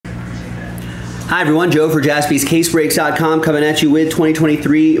Hi everyone, Joe for JaspysCaseBreaks.com coming at you with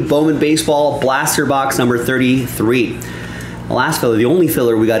 2023 Bowman Baseball Blaster Box number 33. The last filler, the only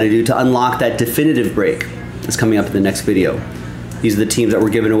filler we got to do to unlock that definitive break is coming up in the next video. These are the teams that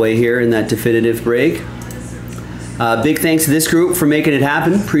we're giving away here in that definitive break. Big thanks to this group for making it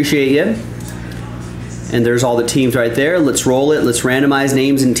happen. Appreciate you. And there's all the teams right there. Let's roll it. Let's randomize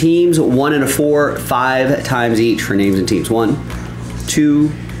names and teams. 1 and a 4, 5 times each for names and teams. 1, 2,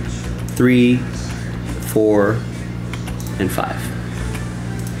 3, 4, and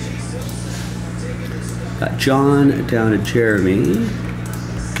 5. Got John down to Jeremy.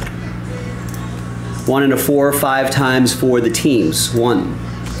 1 and a 4, 5 times for the teams. 1,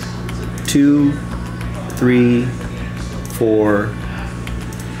 2, 3, 4,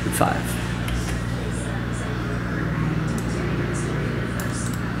 and 5.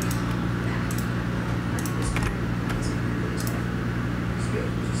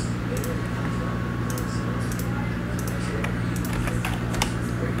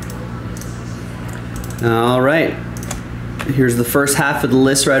 All right, here's the first half of the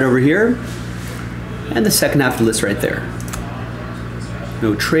list right over here, and the second half of the list right there.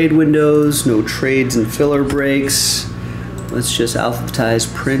 No trade windows, no trades and filler breaks. Let's just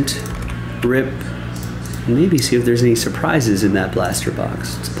alphabetize, print, rip, and maybe see if there's any surprises in that blaster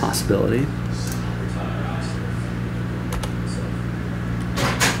box. It's a possibility.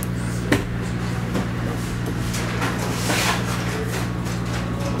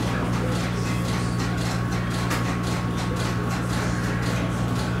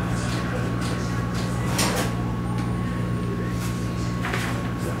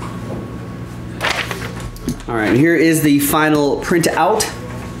 All right, here is the final printout,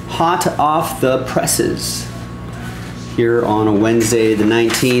 hot off the presses, here on a Wednesday, the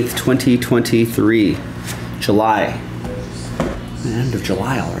 19th, 2023, July. The end of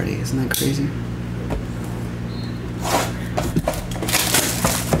July already, isn't that crazy?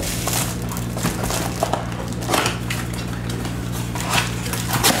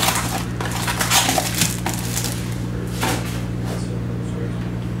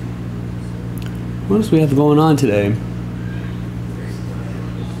 What else do we have going on today?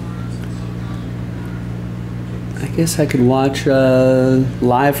 I guess I could watch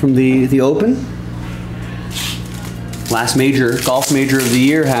live from the Open. Last major, golf major of the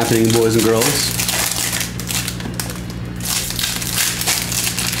year happening, boys and girls.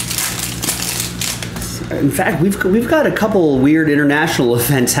 In fact, we've got a couple weird international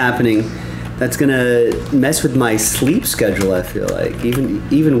events happening. That's gonna mess with my sleep schedule, I feel like.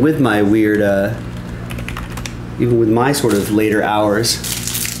 Even with my weird even with my sort of later hours.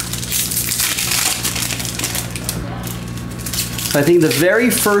 So I think the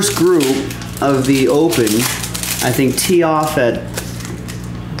very first group of the Open, I think tee off at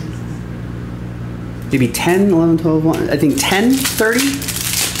maybe 10, 11, 12, 1, I think 10:30.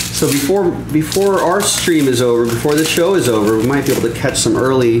 So before our stream is over, before the show is over, we might be able to catch some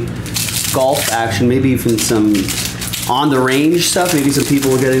early golf action, maybe even some on the range stuff. Maybe some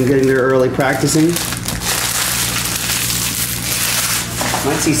people are getting there early practicing.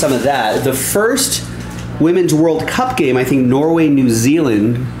 Might see some of that. The first Women's World Cup game, I think Norway, New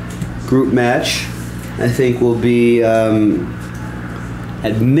Zealand group match, I think will be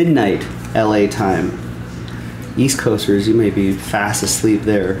at midnight LA time. East Coasters, you may be fast asleep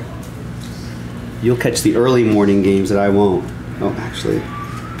there. You'll catch the early morning games that I won't. Oh, actually,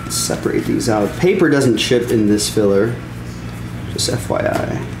 let's separate these out. Paper doesn't ship in this filler, just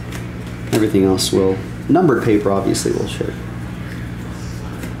FYI. Everything else will. Numbered paper obviously will ship.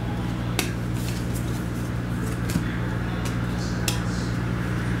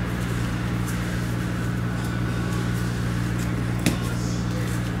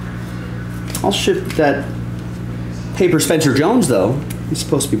 I'll ship that paper Spencer Jones, though. He's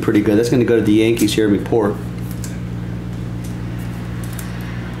supposed to be pretty good. That's going to go to the Yankees, Jeremy Port.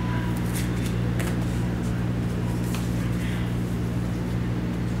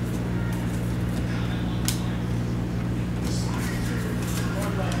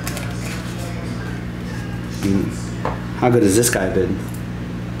 How good has this guy been?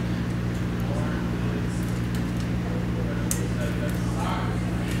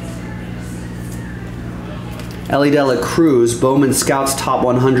 Ellie De La Cruz, Bowman Scouts Top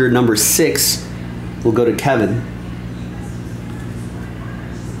 100, number 6, will go to Kevin.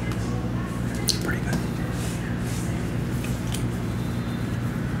 Pretty good.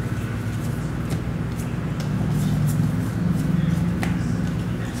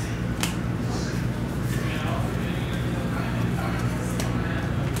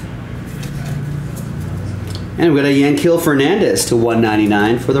 And we got a Yanquiel Fernandez to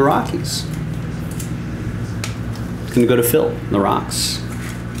 199 for the Rockies. Gonna go to Phil, the Rocks.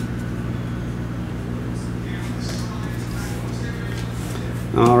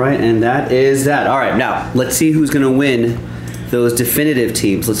 All right, and that is that. All right, now let's see who's gonna win those definitive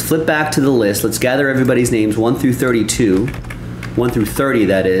teams. Let's flip back to the list. Let's gather everybody's names, 1 through 32, 1 through 30,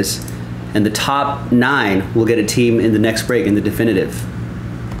 that is. And the top 9 will get a team in the next break in the definitive.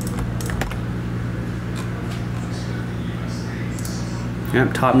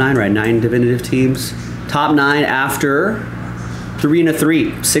 Yep, top 9, right? 9 definitive teams. Top 9 after 3 and a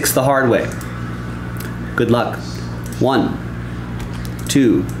 3, 6 the hard way. Good luck. 1,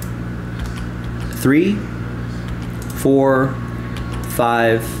 2, 3, 4,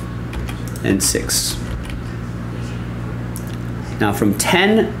 5, and 6. Now from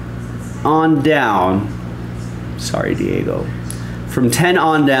 10 on down, sorry Diego, from 10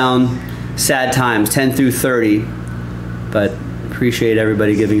 on down, sad times, 10 through 30, but appreciate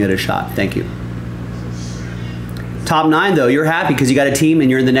everybody giving it a shot. Thank you. Top 9 though, you're happy because you got a team and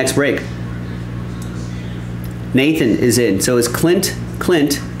you're in the next break. Nathan is in, so is Clint,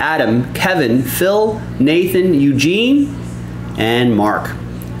 Adam, Kevin, Phil, Nathan, Eugene, and Mark.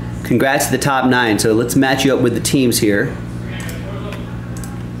 Congrats to the top 9. So let's match you up with the teams here.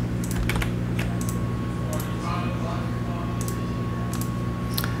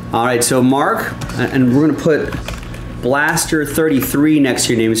 All right, so Mark, and we're gonna put Blaster 33 next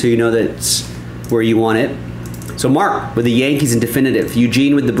to your name so you know that's where you want it. So Mark with the Yankees in definitive,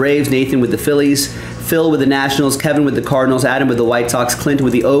 Eugene with the Braves, Nathan with the Phillies, Phil with the Nationals, Kevin with the Cardinals, Adam with the White Sox, Clint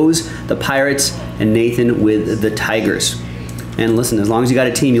with the O's, the Pirates, and Nathan with the Tigers. And listen, as long as you got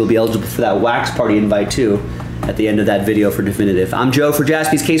a team, you'll be eligible for that wax party invite too at the end of that video for definitive. I'm Joe for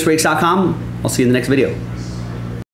JaspysCaseBreaks.com. I'll see you in the next video.